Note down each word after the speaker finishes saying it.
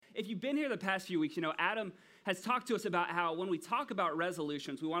if you've been here the past few weeks, Adam has talked to us about how when we talk about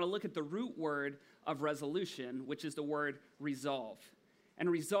resolutions, we want to look at the root word of resolution, which is the word resolve. And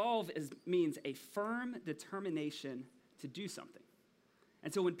resolve means a firm determination to do something.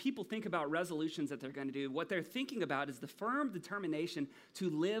 And so when people think about resolutions that they're going to do, what they're thinking about is the firm determination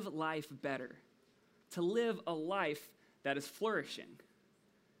to live life better, to live a life that is flourishing.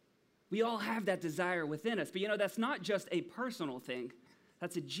 We all have that desire within us, but that's not just a personal thing.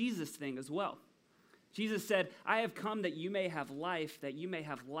 That's a Jesus thing as well. Jesus said, I have come that you may have life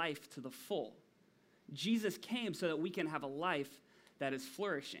to the full. Jesus came so that we can have a life that is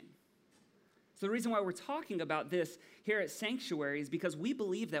flourishing. So the reason why we're talking about this here at Sanctuary is because we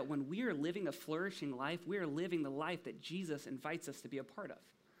believe that when we are living a flourishing life, we are living the life that Jesus invites us to be a part of.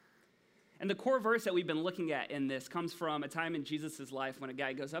 And the core verse that we've been looking at in this comes from a time in Jesus' life when a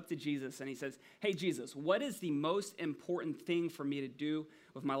guy goes up to Jesus and he says, hey, Jesus, what is the most important thing for me to do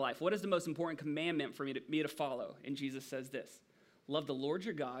with my life? What is the most important commandment for me to follow? And Jesus says this, love the Lord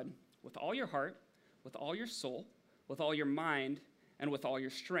your God with all your heart, with all your soul, with all your mind, and with all your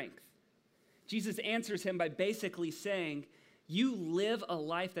strength. Jesus answers him by basically saying, you live a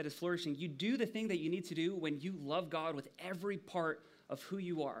life that is flourishing. You do the thing that you need to do when you love God with every part of who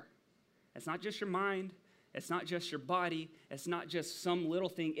you are. It's not just your mind. It's not just your body. It's not just some little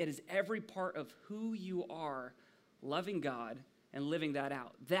thing. It is every part of who you are, loving God and living that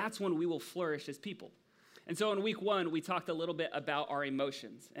out. That's when we will flourish as people. And so in week 1, we talked a little bit about our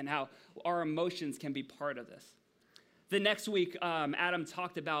emotions and how our emotions can be part of this. The next week, Adam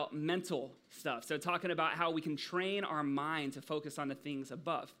talked about mental stuff. So talking about how we can train our mind to focus on the things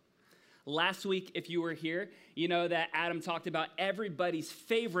above. Last week, if you were here, you know that Adam talked about everybody's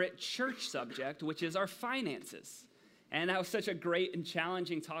favorite church subject, which is our finances. And that was such a great and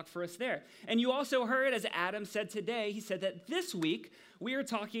challenging talk for us there. And you also heard, as Adam said today, he said that this week we are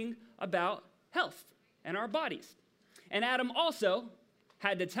talking about health and our bodies. And Adam also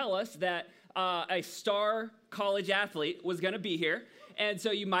had to tell us that a star college athlete was going to be here. And so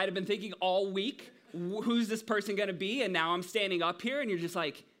you might have been thinking all week, who's this person going to be? And now I'm standing up here and you're just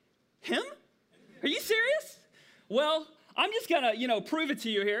like, him? Are you serious? Well, I'm just going to, prove it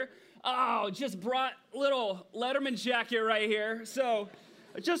to you here. Oh, just brought little Letterman jacket right here. So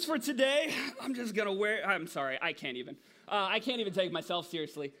just for today, I'm just going to wear, I'm sorry, I can't even take myself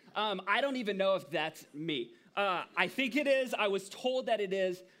seriously. I don't even know if that's me. I think it is. I was told that it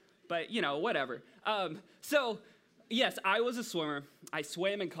is, but, whatever. So, yes, I was a swimmer. I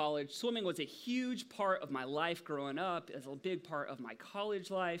swam in college. Swimming was a huge part of my life growing up. It was a big part of my college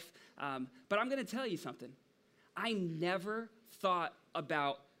life. But I'm going to tell you something. I never thought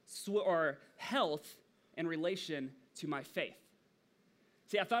about health in relation to my faith.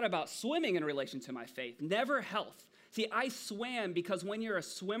 See, I thought about swimming in relation to my faith, never health. See, I swam because when you're a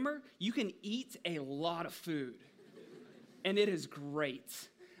swimmer, you can eat a lot of food, and it is great.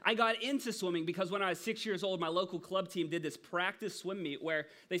 I got into swimming because when I was 6 years old, my local club team did this practice swim meet where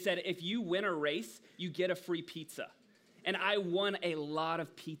they said, if you win a race, you get a free pizza. And I won a lot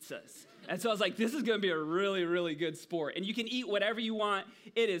of pizzas. And so I was like, this is going to be a really, really good sport. And you can eat whatever you want.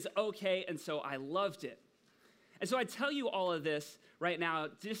 It is okay. And so I loved it. And so I tell you all of this right now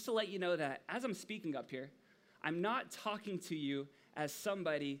just to let you know that as I'm speaking up here, I'm not talking to you as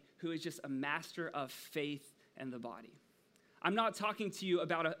somebody who is just a master of faith and the body. I'm not talking to you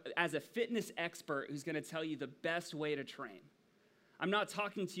as a fitness expert who's going to tell you the best way to train. I'm not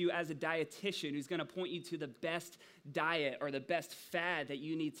talking to you as a dietitian who's going to point you to the best diet or the best fad that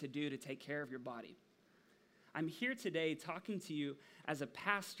you need to do to take care of your body. I'm here today talking to you as a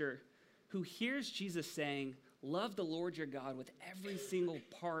pastor who hears Jesus saying, love the Lord your God with every single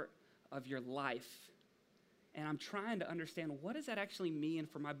part of your life. And I'm trying to understand, what does that actually mean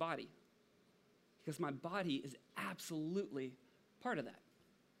for my body? Because my body is absolutely part of that.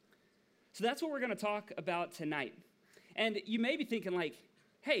 So that's what we're going to talk about tonight. And you may be thinking like,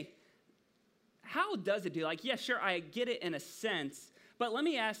 hey, how does it do? Like, yeah, sure, I get it in a sense, but let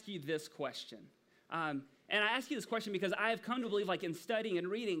me ask you this question. And I ask you this question because I have come to believe, like in studying and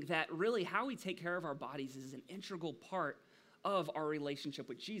reading, that really how we take care of our bodies is an integral part of our relationship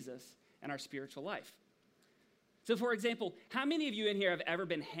with Jesus and our spiritual life. So for example, how many of you in here have ever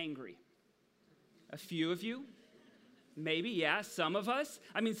been hangry? A few of you? Maybe, yeah, some of us.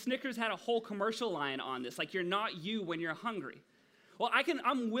 I mean, Snickers had a whole commercial line on this, like you're not you when you're hungry. Well,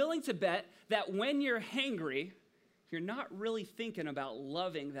 I'm willing to bet that when you're hangry, you're not really thinking about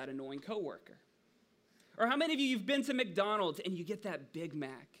loving that annoying coworker. Or how many of you've been to McDonald's and you get that Big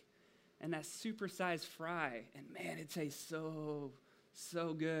Mac and that supersized fry, and man, it tastes so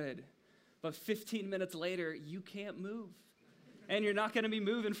good. But 15 minutes later, you can't move. and you're not going to be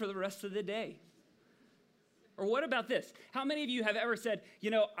moving for the rest of the day. Or what about this? How many of you have ever said,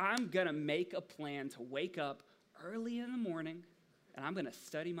 I'm going to make a plan to wake up early in the morning, and I'm going to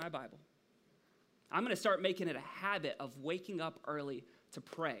study my Bible. I'm going to start making it a habit of waking up early to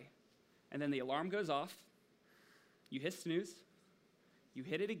pray. And then the alarm goes off. You hit snooze. You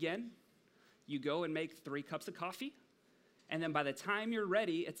hit it again. You go and make 3 cups of coffee. And then by the time you're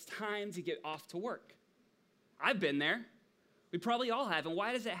ready, it's time to get off to work. I've been there. We probably all have. And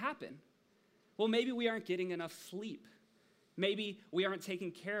why does it happen? Well, maybe we aren't getting enough sleep. Maybe we aren't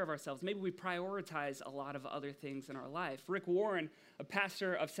taking care of ourselves. Maybe we prioritize a lot of other things in our life. Rick Warren, a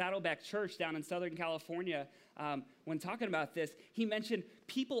pastor of Saddleback Church down in Southern California, when talking about this, he mentioned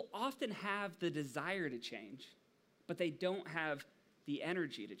people often have the desire to change, but they don't have the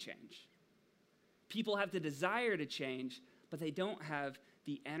energy to change. People have the desire to change, but they don't have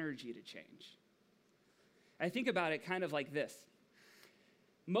the energy to change. I think about it kind of like this.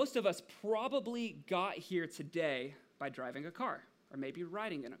 Most of us probably got here today by driving a car, or maybe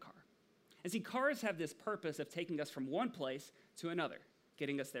riding in a car. And see, cars have this purpose of taking us from one place to another,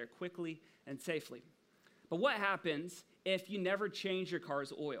 getting us there quickly and safely. But what happens if you never change your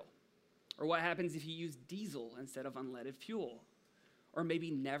car's oil? Or what happens if you use diesel instead of unleaded fuel? Or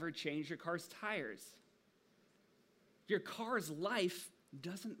maybe never change your car's tires? Your car's life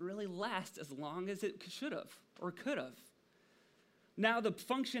doesn't really last as long as it should have or could have. Now the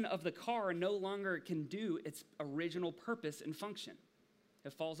function of the car no longer can do its original purpose and function.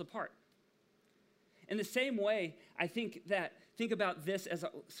 It falls apart. In the same way, I think about this as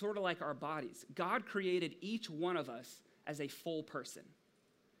sort of like our bodies. God created each one of us as a full person.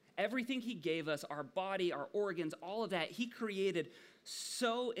 Everything he gave us, our body, our organs, all of that, he created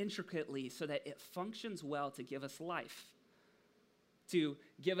so intricately so that it functions well to give us life, to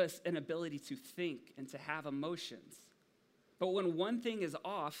give us an ability to think and to have emotions. But when one thing is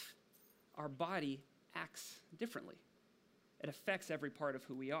off, our body acts differently. It affects every part of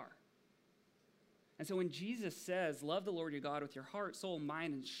who we are. And so when Jesus says, love the Lord your God with your heart, soul,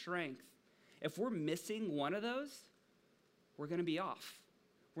 mind, and strength, if we're missing one of those, we're going to be off.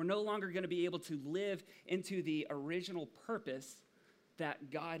 We're no longer going to be able to live into the original purpose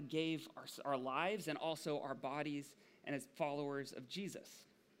that God gave our lives and also our bodies and as followers of Jesus.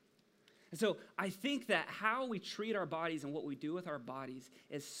 And so I think that how we treat our bodies and what we do with our bodies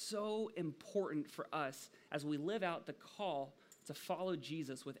is so important for us as we live out the call to follow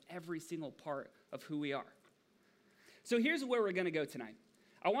Jesus with every single part of who we are. So here's where we're going to go tonight.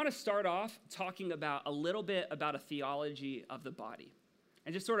 I want to start off talking about a little bit about a theology of the body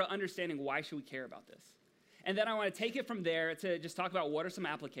and just sort of understanding why should we care about this. And then I want to take it from there to just talk about what are some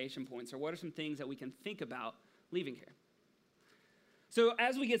application points or what are some things that we can think about leaving here. So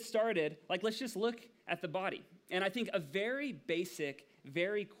as we get started, let's just look at the body. And I think a very basic,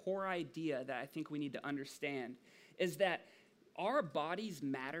 very core idea that I think we need to understand is that our bodies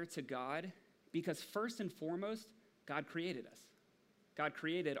matter to God because first and foremost, God created us. God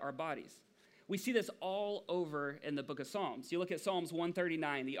created our bodies. We see this all over in the book of Psalms. You look at Psalms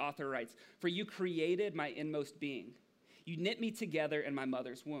 139, the author writes, "For you created my inmost being. You knit me together in my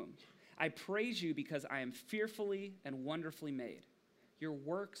mother's womb. I praise you because I am fearfully and wonderfully made. Your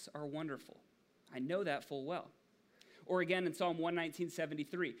works are wonderful. I know that full well." Or again in Psalm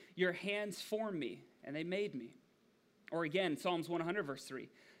 119:73, "Your hands formed me and they made me." Or again, Psalms 100 verse 3,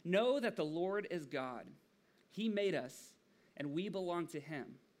 "Know that the Lord is God. He made us and we belong to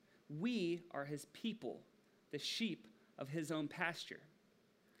him. We are his people, the sheep of his own pasture."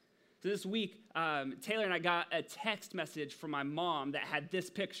 So this week, Taylor and I got a text message from my mom that had this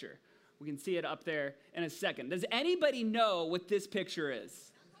picture. We can see it up there in a second. Does anybody know what this picture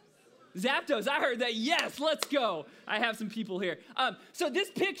is? Zapdos. I heard that. Yes, let's go. I have some people here. So this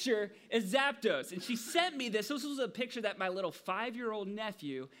picture is Zapdos, and she sent me this. This was a picture that my little 5-year-old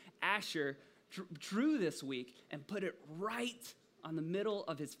nephew, Asher, drew this week and put it right on the middle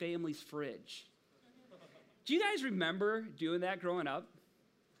of his family's fridge. Do you guys remember doing that growing up?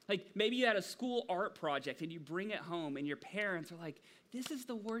 Maybe you had a school art project and you bring it home and your parents are like, "This is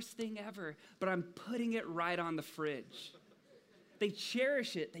the worst thing ever, but I'm putting it right on the fridge." They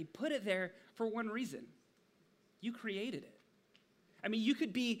cherish it. They put it there for one reason. You created it. I mean, you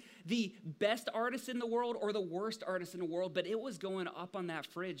could be the best artist in the world or the worst artist in the world, but it was going up on that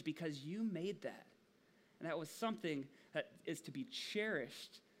fridge because you made that. And that was something that is to be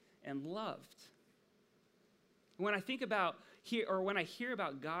cherished and loved. When I think about when I hear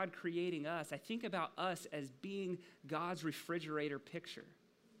about God creating us, I think about us as being God's refrigerator picture.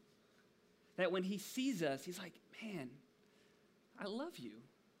 That when he sees us, he's like, "Man, I love you.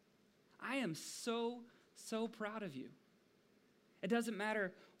 I am so, so proud of you." It doesn't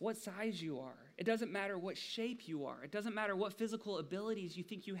matter what size you are. It doesn't matter what shape you are. It doesn't matter what physical abilities you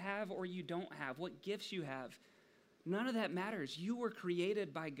think you have or you don't have, what gifts you have. None of that matters. You were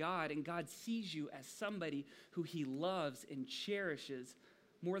created by God, and God sees you as somebody who he loves and cherishes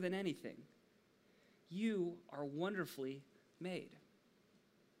more than anything. You are wonderfully made.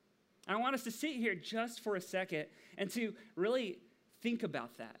 I want us to sit here just for a second and to really think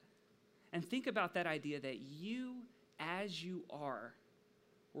about that. And think about that idea that you, as you are,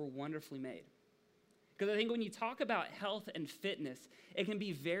 were wonderfully made. Because I think when you talk about health and fitness, it can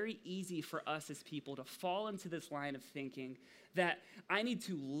be very easy for us as people to fall into this line of thinking that I need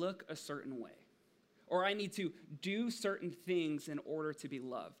to look a certain way, or I need to do certain things in order to be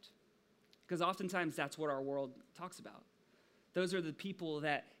loved. Because oftentimes that's what our world talks about. Those are the people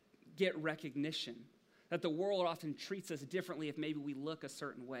that get recognition, that the world often treats us differently if maybe we look a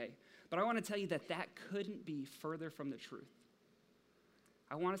certain way. But I want to tell you that that couldn't be further from the truth.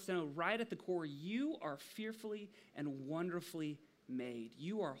 I want us to know right at the core, you are fearfully and wonderfully made.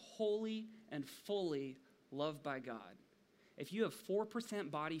 You are wholly and fully loved by God. If you have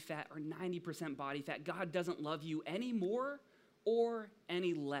 4% body fat or 90% body fat, God doesn't love you any more or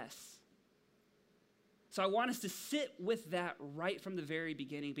any less. So I want us to sit with that right from the very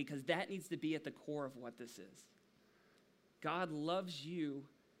beginning, because that needs to be at the core of what this is. God loves you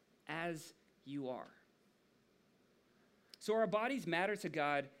as you are. So our bodies matter to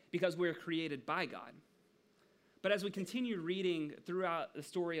God because we're created by God. But as we continue reading throughout the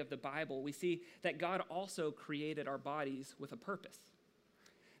story of the Bible, we see that God also created our bodies with a purpose.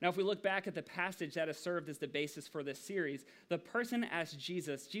 Now, if we look back at the passage that has served as the basis for this series, the person asked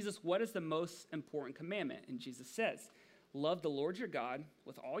Jesus, what is the most important commandment? And Jesus says, love the Lord your God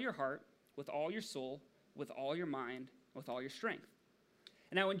with all your heart, with all your soul, with all your mind, with all your strength.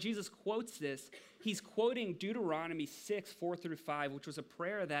 And now when Jesus quotes this, he's quoting Deuteronomy 6, 4-5, which was a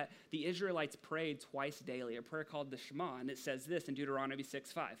prayer that the Israelites prayed twice daily, a prayer called the Shema. And it says this in Deuteronomy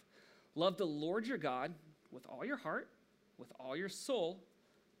 6, 5. Love the Lord your God with all your heart, with all your soul,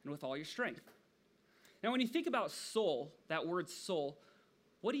 and with all your strength. Now, when you think about soul, that word soul,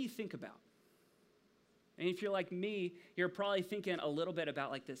 what do you think about? And if you're like me, you're probably thinking a little bit about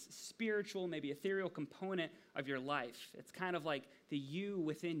like this spiritual, maybe ethereal component of your life. It's kind of like the you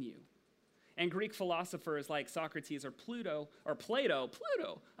within you. And Greek philosophers like Socrates or Plato,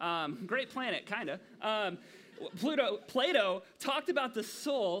 great planet, kind of. Plato talked about the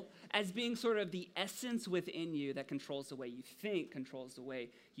soul as being sort of the essence within you that controls the way you think, controls the way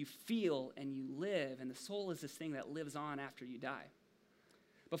you feel and you live. And the soul is this thing that lives on after you die.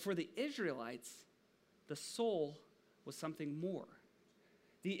 But for the Israelites, the soul was something more.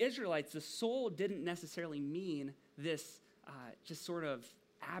 The Israelites, the soul didn't necessarily mean this just sort of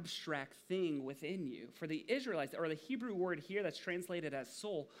abstract thing within you. For the Israelites, or the Hebrew word here that's translated as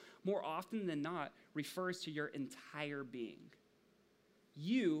soul, more often than not refers to your entire being.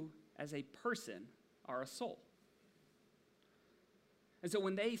 You, as a person, are a soul. And so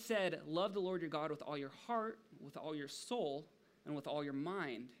when they said, love the Lord your God with all your heart, with all your soul, and with all your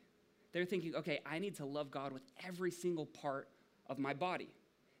mind, they're thinking, okay, I need to love God with every single part of my body,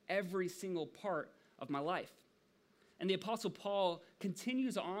 every single part of my life. And the Apostle Paul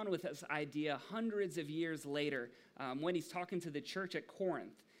continues on with this idea hundreds of years later when he's talking to the church at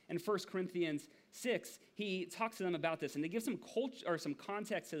Corinth. In 1 Corinthians 6, he talks to them about this, and to give some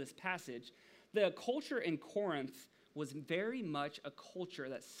context to this passage, the culture in Corinth was very much a culture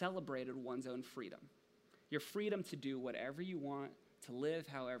that celebrated one's own freedom. Your freedom to do whatever you want, to live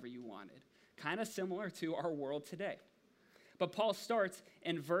however you wanted. Kind of similar to our world today. But Paul starts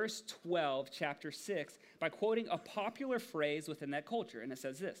in verse 12, chapter 6, by quoting a popular phrase within that culture. And it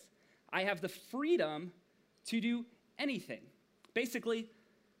says this, I have the freedom to do anything. Basically,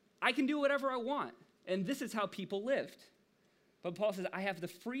 I can do whatever I want. And this is how people lived. But Paul says, I have the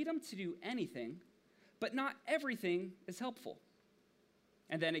freedom to do anything, but not everything is helpful.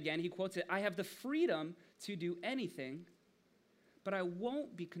 And then again, he quotes it, I have the freedom to do anything, but I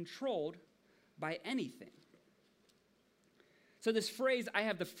won't be controlled by anything. So this phrase, I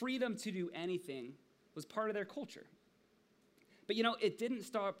have the freedom to do anything, was part of their culture. But it didn't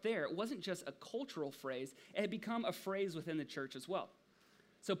stop there. It wasn't just a cultural phrase. It had become a phrase within the church as well.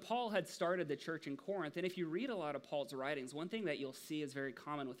 So Paul had started the church in Corinth, and if you read a lot of Paul's writings, one thing that you'll see is very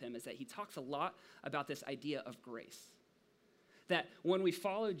common with him is that he talks a lot about this idea of grace. That when we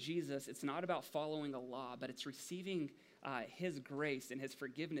follow Jesus, it's not about following a law, but it's receiving his grace and his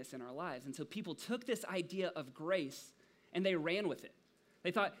forgiveness in our lives. And so people took this idea of grace and they ran with it.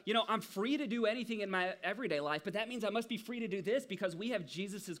 They thought, I'm free to do anything in my everyday life, but that means I must be free to do this because we have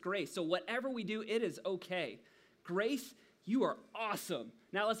Jesus' grace. So whatever we do, it is okay. Grace You are awesome.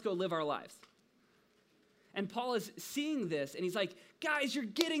 Now let's go live our lives. And Paul is seeing this, and he's like, guys, you're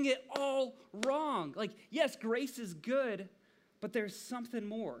getting it all wrong. Like, yes, grace is good, but there's something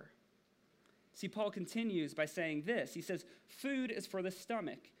more. See, Paul continues by saying this. He says, food is for the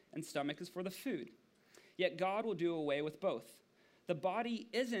stomach, and stomach is for the food. Yet God will do away with both. The body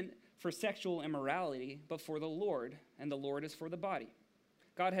isn't for sexual immorality, but for the Lord, and the Lord is for the body.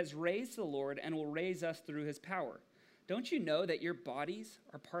 God has raised the Lord and will raise us through his power. Don't you know that your bodies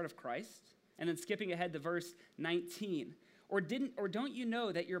are part of Christ? And then skipping ahead to verse 19. Or don't you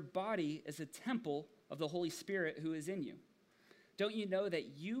know that your body is a temple of the Holy Spirit who is in you? Don't you know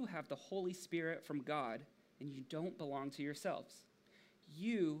that you have the Holy Spirit from God and you don't belong to yourselves?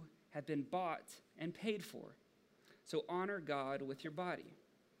 You have been bought and paid for. So honor God with your body.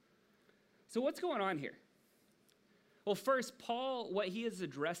 So what's going on here? Well, first, Paul, what he is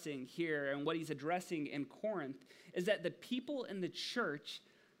addressing here and what he's addressing in Corinth is that the people in the church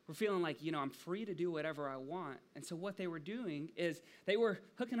were feeling like, I'm free to do whatever I want. And so what they were doing is they were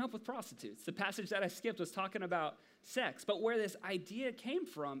hooking up with prostitutes. The passage that I skipped was talking about sex. But where this idea came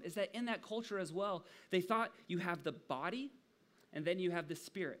from is that in that culture as well, they thought you have the body and then you have the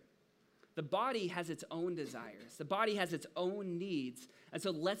spirit. The body has its own desires. The body has its own needs. And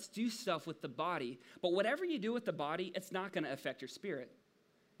so let's do stuff with the body. But whatever you do with the body, it's not going to affect your spirit.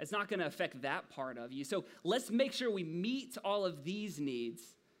 It's not going to affect that part of you. So let's make sure we meet all of these needs,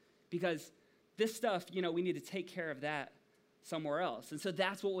 because this stuff, we need to take care of that somewhere else. And so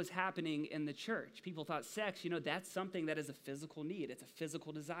that's what was happening in the church. People thought sex, that's something that is a physical need. It's a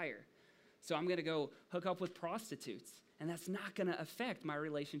physical desire. So I'm going to go hook up with prostitutes, and that's not going to affect my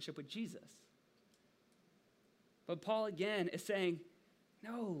relationship with Jesus. But Paul, again, is saying,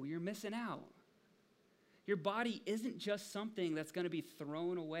 no, you're missing out. Your body isn't just something that's going to be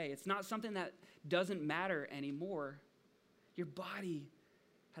thrown away. It's not something that doesn't matter anymore. Your body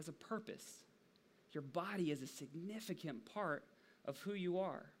has a purpose. Your body is a significant part of who you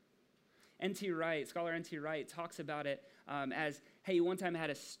are. Scholar N.T. Wright talks about it as, hey, one time had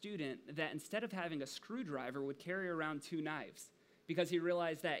a student that instead of having a screwdriver would carry around two knives, because he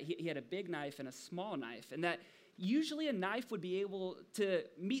realized that he had a big knife and a small knife, and that usually a knife would be able to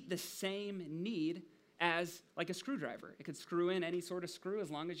meet the same need as like a screwdriver. It could screw in any sort of screw as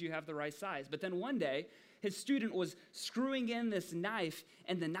long as you have the right size. But then one day, his student was screwing in this knife,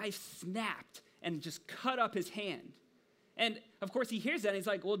 and the knife snapped and just cut up his hand. And of course, he hears that, and he's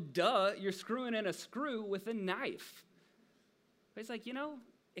like, well, duh, you're screwing in a screw with a knife. But he's like,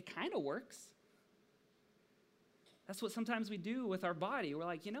 it kind of works. That's what sometimes we do with our body. We're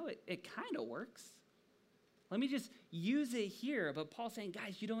like, it kind of works. Let me just use it here. But Paul's saying,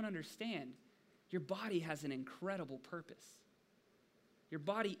 guys, you don't understand. Your body has an incredible purpose. Your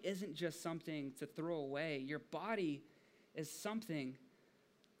body isn't just something to throw away. Your body is something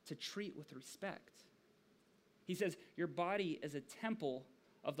to treat with respect. He says your body is a temple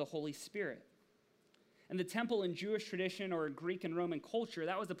of the Holy Spirit. And the temple in Jewish tradition or Greek and Roman culture,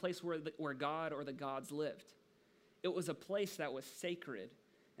 that was the place where God or the gods lived. It was a place that was sacred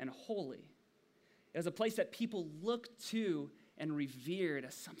and holy. It was a place that people looked to and revered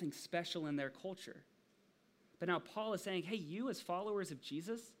as something special in their culture. But now Paul is saying, hey, you as followers of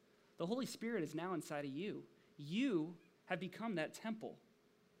Jesus, the Holy Spirit is now inside of you. You have become that temple.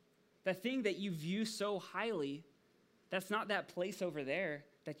 That thing that you view so highly, that's not that place over there,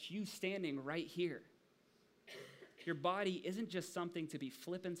 that's you standing right here. Your body isn't just something to be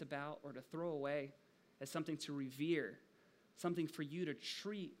flippant about or to throw away. It's something to revere, something for you to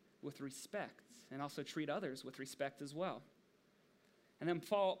treat with respect, and also treat others with respect as well. And then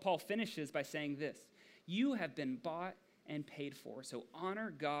Paul finishes by saying this: you have been bought and paid for, so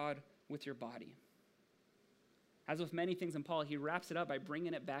honor God with your body. As with many things in Paul, he wraps it up by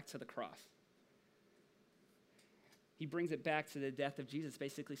bringing it back to the cross. He brings it back to the death of Jesus,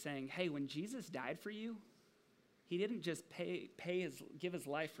 basically saying, hey, when Jesus died for you, he didn't just give his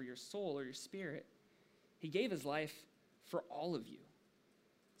life for your soul or your spirit. He gave his life for all of you.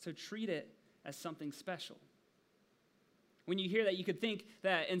 So treat it as something special. When you hear that, you could think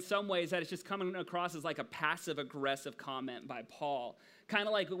that in some ways that it's just coming across as like a passive-aggressive comment by Paul. Kind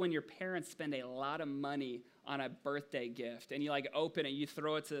of like when your parents spend a lot of money on a birthday gift and you like open it, you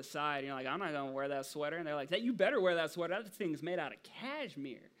throw it to the side, and you're like, I'm not going to wear that sweater. And they're like, you better wear that sweater. That thing's made out of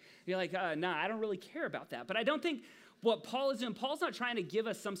cashmere. You're like, nah, I don't really care about that. But I don't think what Paul is doing, Paul's not trying to give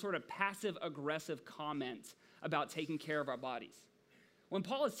us some sort of passive-aggressive comment about taking care of our bodies. When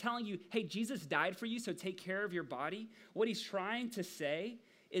Paul is telling you, hey, Jesus died for you, so take care of your body, what he's trying to say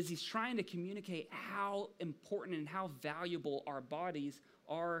is he's trying to communicate how important and how valuable our bodies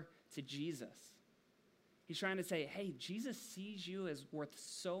are to Jesus. He's trying to say, hey, Jesus sees you as worth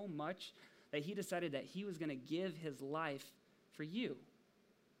so much that he decided that he was going to give his life for you.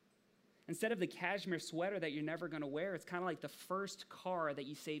 Instead of the cashmere sweater that you're never going to wear, it's kind of like the first car that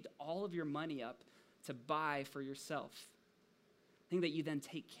you saved all of your money up to buy for yourself. Thing that you then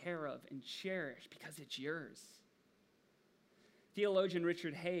take care of and cherish because it's yours. Theologian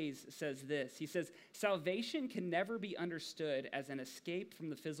Richard Hayes says this. He says, salvation can never be understood as an escape from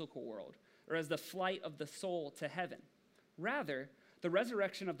the physical world or as the flight of the soul to heaven. Rather, the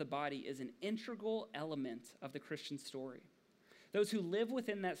resurrection of the body is an integral element of the Christian story. Those who live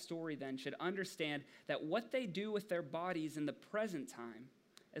within that story then should understand that what they do with their bodies in the present time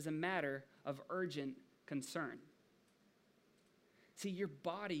is a matter of urgent concern. See, your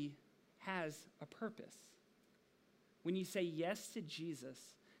body has a purpose. When you say yes to Jesus,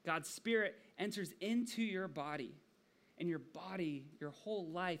 God's Spirit enters into your body, and your body, your whole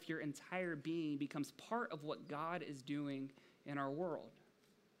life, your entire being becomes part of what God is doing in our world.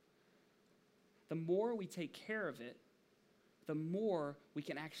 The more we take care of it, the more we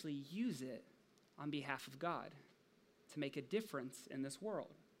can actually use it on behalf of God to make a difference in this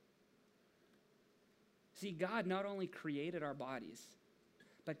world. See, God not only created our bodies,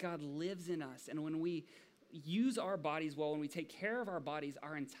 but God lives in us. And when we use our bodies well, when we take care of our bodies,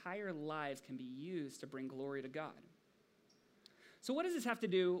 our entire lives can be used to bring glory to God. So what does this have to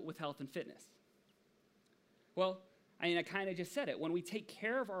do with health and fitness? Well, I kind of just said it. When we take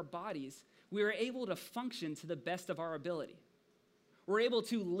care of our bodies, we are able to function to the best of our ability. We're able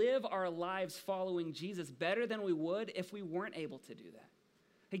to live our lives following Jesus better than we would if we weren't able to do that.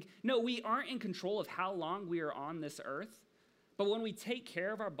 No, we aren't in control of how long we are on this earth, but when we take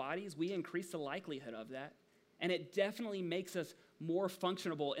care of our bodies, we increase the likelihood of that, and it definitely makes us more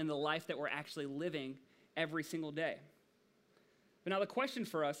functionable in the life that we're actually living every single day. But now the question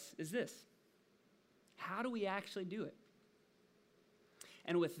for us is this: how do we actually do it?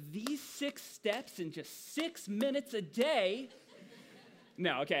 And with these 6 steps in just 6 minutes a day,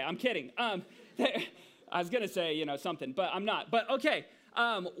 no, okay, I'm kidding. I was going to say, something, but I'm not. But okay,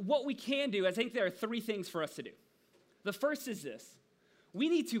 what we can do, I think there are 3 things for us to do. The first is this: we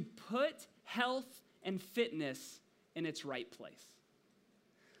need to put health and fitness in its right place.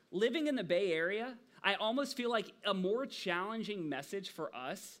 Living in the Bay Area, I almost feel like a more challenging message for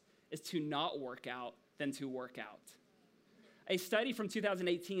us is to not work out than to work out. A study from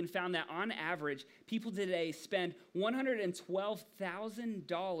 2018 found that on average, people today spend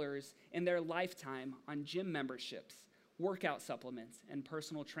 $112,000 in their lifetime on gym memberships, workout supplements, and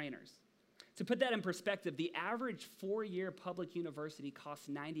personal trainers. To put that in perspective, the average 4-year public university costs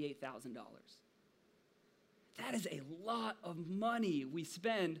 $98,000. That is a lot of money we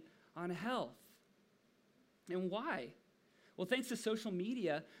spend on health. And why? Well, thanks to social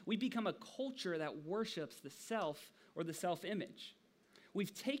media, we've become a culture that worships the self or the self-image.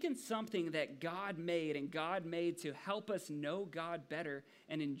 We've taken something that God made and God made to help us know God better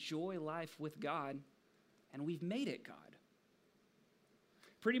and enjoy life with God, and we've made it God.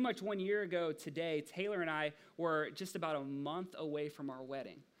 Pretty much 1 year ago today, Taylor and I were just about a month away from our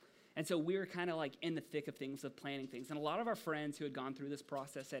wedding. And so we were kind of like in the thick of things, of planning things. And a lot of our friends who had gone through this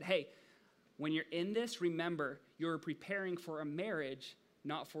process said, hey, when you're in this, remember, you're preparing for a marriage,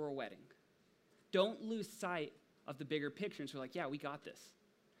 not for a wedding. Don't lose sight of the bigger picture. And so we're like, yeah, we got this.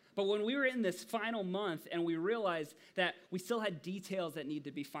 But when we were in this final month and we realized that we still had details that needed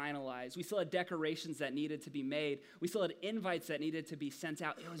to be finalized, we still had decorations that needed to be made, we still had invites that needed to be sent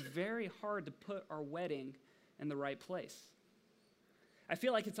out, it was very hard to put our wedding in the right place. I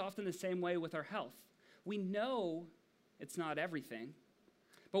feel like it's often the same way with our health. We know it's not everything,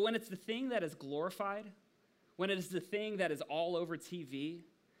 but when it's the thing that is glorified, when it is the thing that is all over TV,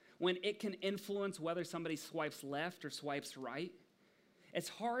 when it can influence whether somebody swipes left or swipes right, it's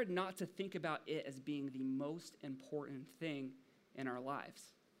hard not to think about it as being the most important thing in our lives.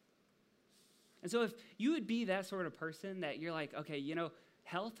 And so if you would be that sort of person that you're like, okay,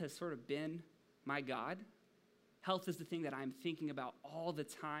 health has sort of been my God. Health is the thing that I'm thinking about all the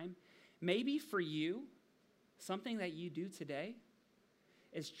time. Maybe for you, something that you do today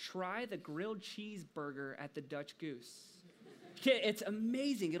is try the grilled cheeseburger at the Dutch Goose. It's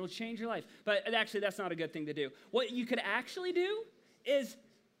amazing. It'll change your life. But actually, that's not a good thing to do. What you could actually do is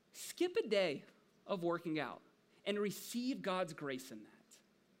skip a day of working out and receive God's grace in that.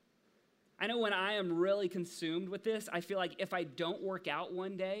 I know when I am really consumed with this, I feel like if I don't work out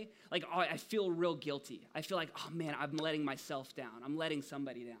one day, I feel real guilty. I feel like, oh man, I'm letting myself down. I'm letting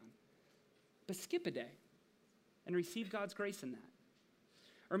somebody down. But skip a day and receive God's grace in that.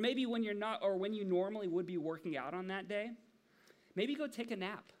 Or maybe when you're not, or when you normally would be working out on that day, maybe go take a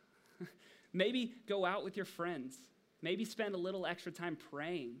nap. Maybe go out with your friends. Maybe spend a little extra time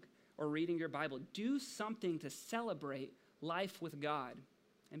praying or reading your Bible. Do something to celebrate life with God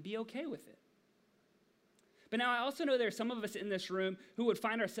and be okay with it. But now I also know there are some of us in this room who would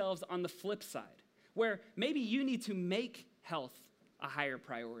find ourselves on the flip side, where maybe you need to make health a higher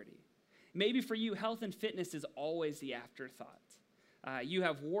priority. Maybe for you, health and fitness is always the afterthought. You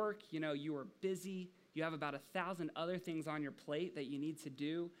have work, you are busy. You have about 1,000 other things on your plate that you need to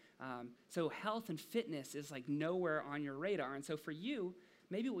do. So health and fitness is like nowhere on your radar. And so for you,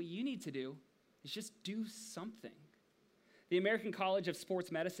 maybe what you need to do is just do something. The American College of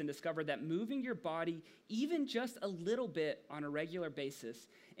Sports Medicine discovered that moving your body even just a little bit on a regular basis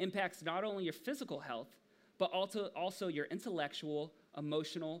impacts not only your physical health, but also your intellectual,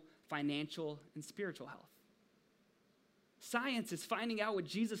 emotional, financial, and spiritual health. Science is finding out what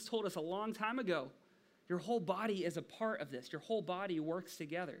Jesus told us a long time ago. Your whole body is a part of this. Your whole body works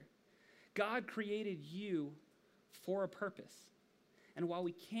together. God created you for a purpose. And while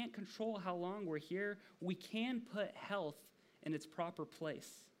we can't control how long we're here, we can put health in its proper place.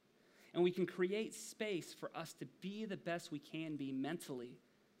 And we can create space for us to be the best we can be mentally,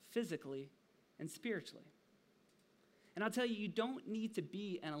 physically, and spiritually. And I'll tell you, you don't need to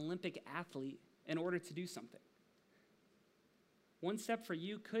be an Olympic athlete in order to do something. One step for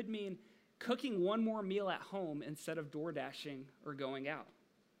you could mean cooking one more meal at home instead of door dashing or going out.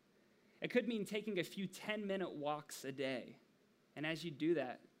 It could mean taking a few 10-minute walks a day. And as you do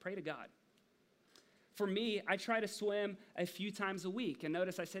that, pray to God. For me, I try to swim a few times a week. And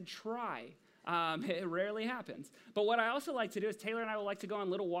notice I said try. It rarely happens. But what I also like to do is Taylor and I will like to go on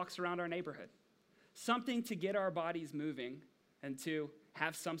little walks around our neighborhood. Something to get our bodies moving and to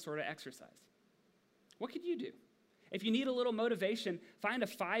have some sort of exercise. What could you do? If you need a little motivation, find a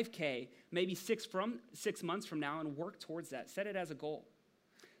 5K maybe 6 months from now and work towards that. Set it as a goal.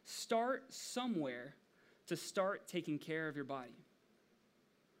 Start somewhere to start taking care of your body.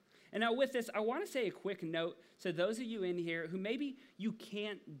 And now with this, I want to say a quick note to those of you in here who maybe you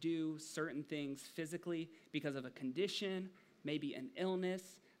can't do certain things physically because of a condition, maybe an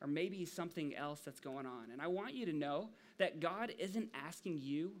illness, or maybe something else that's going on. And I want you to know that God isn't asking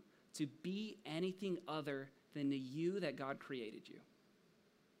you to be anything other than the you that God created you.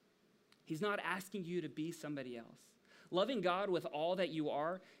 He's not asking you to be somebody else. Loving God with all that you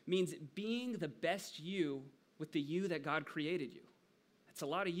are means being the best you with the you that God created you. It's a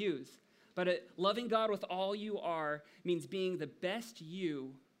lot of yous, but loving God with all you are means being the best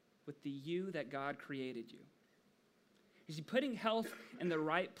you with the you that God created you. You see, putting health in the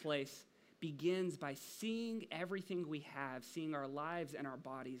right place begins by seeing everything we have, seeing our lives and our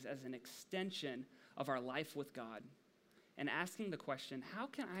bodies as an extension of our life with God, and asking the question, how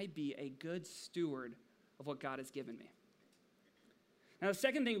can I be a good steward of what God has given me? Now, the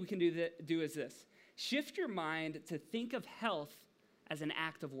second thing we can do is this. Shift your mind to think of health as an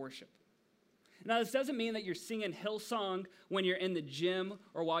act of worship. Now, this doesn't mean that you're singing Hillsong when you're in the gym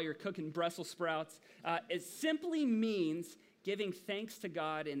or while you're cooking Brussels sprouts. It simply means giving thanks to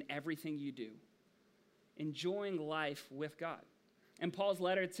God in everything you do, enjoying life with God. In Paul's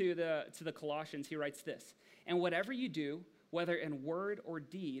letter to the Colossians, he writes this, "And whatever you do, whether in word or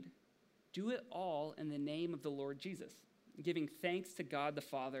deed, do it all in the name of the Lord Jesus, giving thanks to God the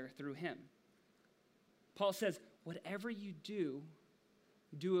Father through him." Paul says, whatever you do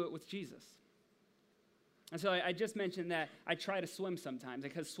it with Jesus. And so I just mentioned that I try to swim sometimes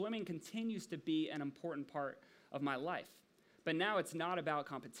because swimming continues to be an important part of my life. But now it's not about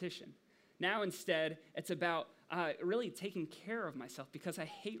competition. Now instead, it's about really taking care of myself because I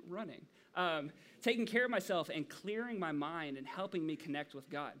hate running. Taking care of myself and clearing my mind and helping me connect with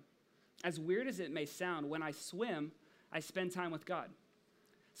God. As weird as it may sound, when I swim, I spend time with God.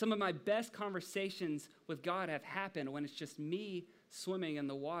 Some of my best conversations with God have happened when it's just me swimming in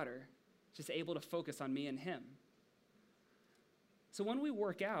the water, just able to focus on me and him. So when we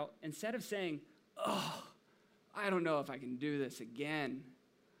work out, instead of saying, oh, I don't know if I can do this again,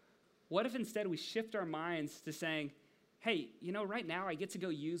 what if instead we shift our minds to saying, hey, right now I get to go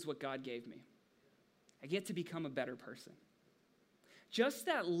use what God gave me. I get to become a better person. Just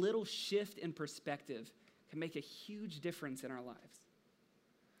that little shift in perspective can make a huge difference in our lives.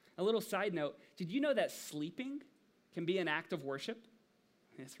 A little side note, did you know that sleeping can be an act of worship?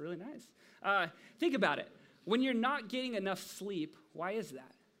 It's really nice. Think about it. When you're not getting enough sleep, why is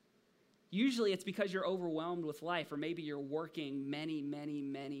that? Usually it's because you're overwhelmed with life, or maybe you're working many, many,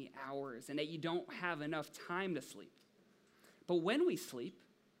 many hours and that you don't have enough time to sleep. But when we sleep,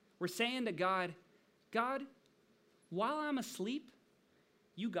 we're saying to God, God, while I'm asleep,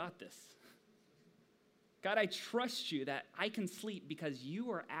 you got this. God, I trust you that I can sleep because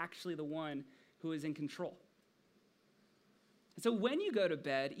you are actually the one who is in control. And so when you go to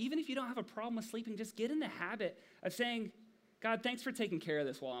bed, even if you don't have a problem with sleeping, just get in the habit of saying, God, thanks for taking care of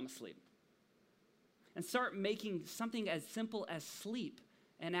this while I'm asleep. And start making something as simple as sleep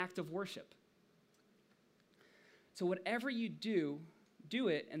an act of worship. So whatever you do, do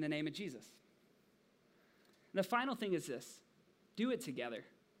it in the name of Jesus. And the final thing is this: do it together.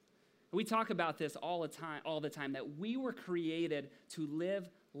 We talk about this all the time, that we were created to live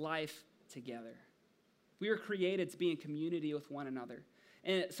life together. We were created to be in community with one another.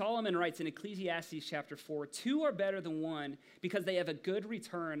 And Solomon writes in Ecclesiastes chapter 4, 2 are better than one because they have a good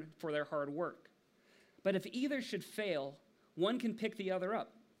return for their hard work. But if either should fail, one can pick the other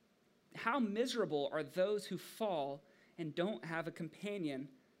up. How miserable are those who fall and don't have a companion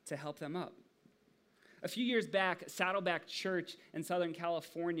to help them up. A few years back, Saddleback Church in Southern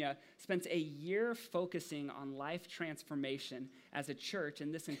California spent a year focusing on life transformation as a church,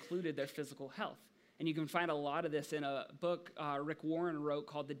 and this included their physical health. And you can find a lot of this in a book Rick Warren wrote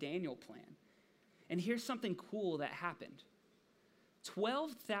called The Daniel Plan. And here's something cool that happened.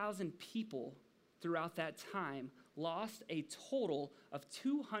 12,000 people throughout that time lost a total of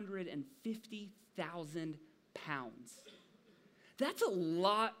 250,000 pounds. That's a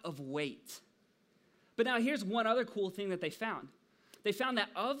lot of weight. But now here's one other cool thing that they found. They found that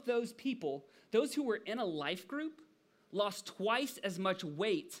of those people, those who were in a life group lost twice as much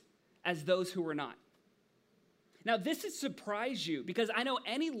weight as those who were not. Now this has surprised you because I know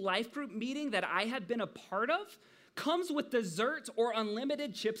any life group meeting that I have been a part of comes with dessert or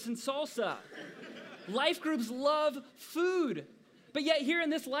unlimited chips and salsa. Life groups love food. But yet here in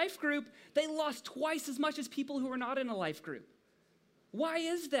this life group, they lost twice as much as people who are not in a life group. Why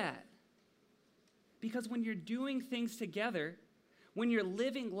is that? Because when you're doing things together, when you're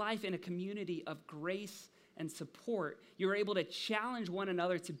living life in a community of grace and support, you're able to challenge one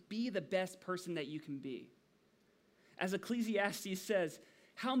another to be the best person that you can be. As Ecclesiastes says,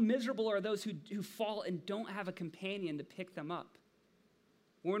 how miserable are those who fall and don't have a companion to pick them up.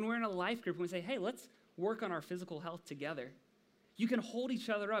 When we're in a life group and we say, hey, let's work on our physical health together, you can hold each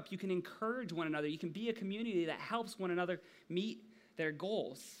other up. You can encourage one another. You can be a community that helps one another meet their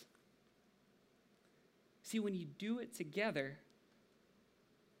goals. See, when you do it together,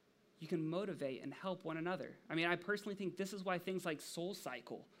 you can motivate and help one another. I mean, I personally think this is why things like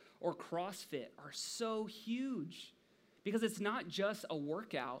SoulCycle or CrossFit are so huge, because it's not just a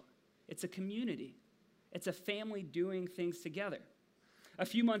workout, it's a community. It's a family doing things together. A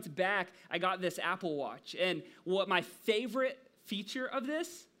few months back, I got this Apple Watch, and what my favorite feature of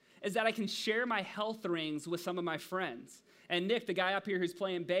this is that I can share my health rings with some of my friends. And Nick, the guy up here who's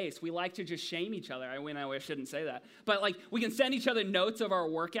playing bass, we like to just shame each other. I shouldn't say that. But like, we can send each other notes of our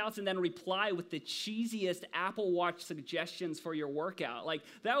workouts and then reply with the cheesiest Apple Watch suggestions for your workout. Like,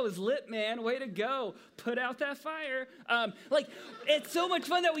 that was lit, man. Way to go. Put out that fire. It's so much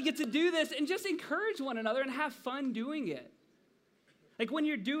fun that we get to do this and just encourage one another and have fun doing it. Like, when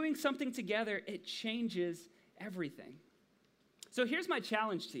you're doing something together, it changes everything. So here's my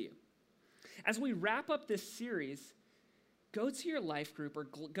challenge to you. As we wrap up this series, go to your life group or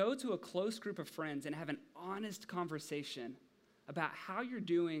go to a close group of friends and have an honest conversation about how you're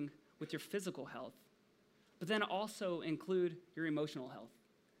doing with your physical health, but then also include your emotional health,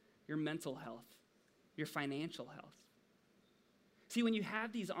 your mental health, your financial health. See, when you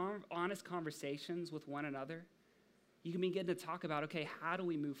have these honest conversations with one another, you can begin to talk about, okay, how do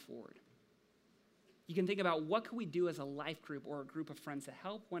we move forward? You can think about what can we do as a life group or a group of friends to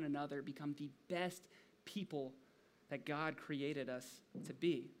help one another become the best people that God created us to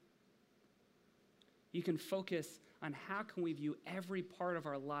be. You can focus on how can we view every part of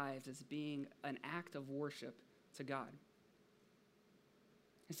our lives as being an act of worship to God.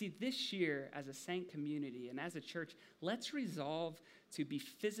 And see, this year as a Saint community and as a church, let's resolve to be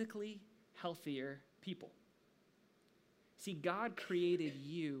physically healthier people. See, God created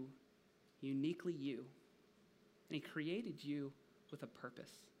you, uniquely you, and he created you with a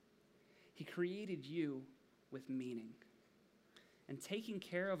purpose. He created you with meaning. And taking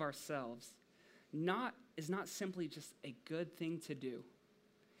care of ourselves is not simply just a good thing to do.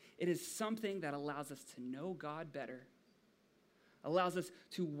 It is something that allows us to know God better, allows us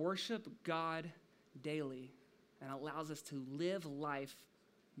to worship God daily, and allows us to live life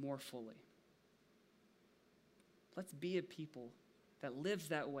more fully. Let's be a people that lives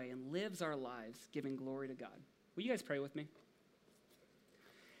that way and lives our lives giving glory to God. Will you guys pray with me?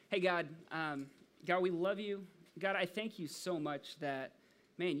 Hey, God, God, we love you. God, I thank you so much that,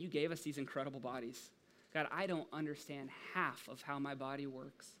 man, you gave us these incredible bodies. God, I don't understand half of how my body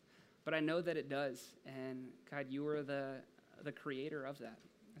works, but I know that it does. And God, you are the creator of that.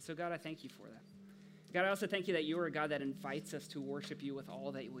 And so God, I thank you for that. God, I also thank you that you are a God that invites us to worship you with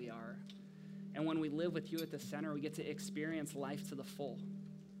all that we are. And when we live with you at the center, we get to experience life to the full,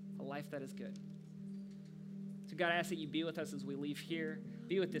 a life that is good. So God, I ask that you be with us as we leave here,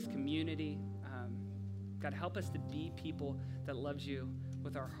 be with this community. God, help us to be people that loves you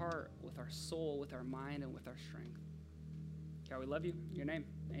with our heart, with our soul, with our mind, and with our strength. God, we love you. In your name,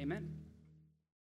 amen.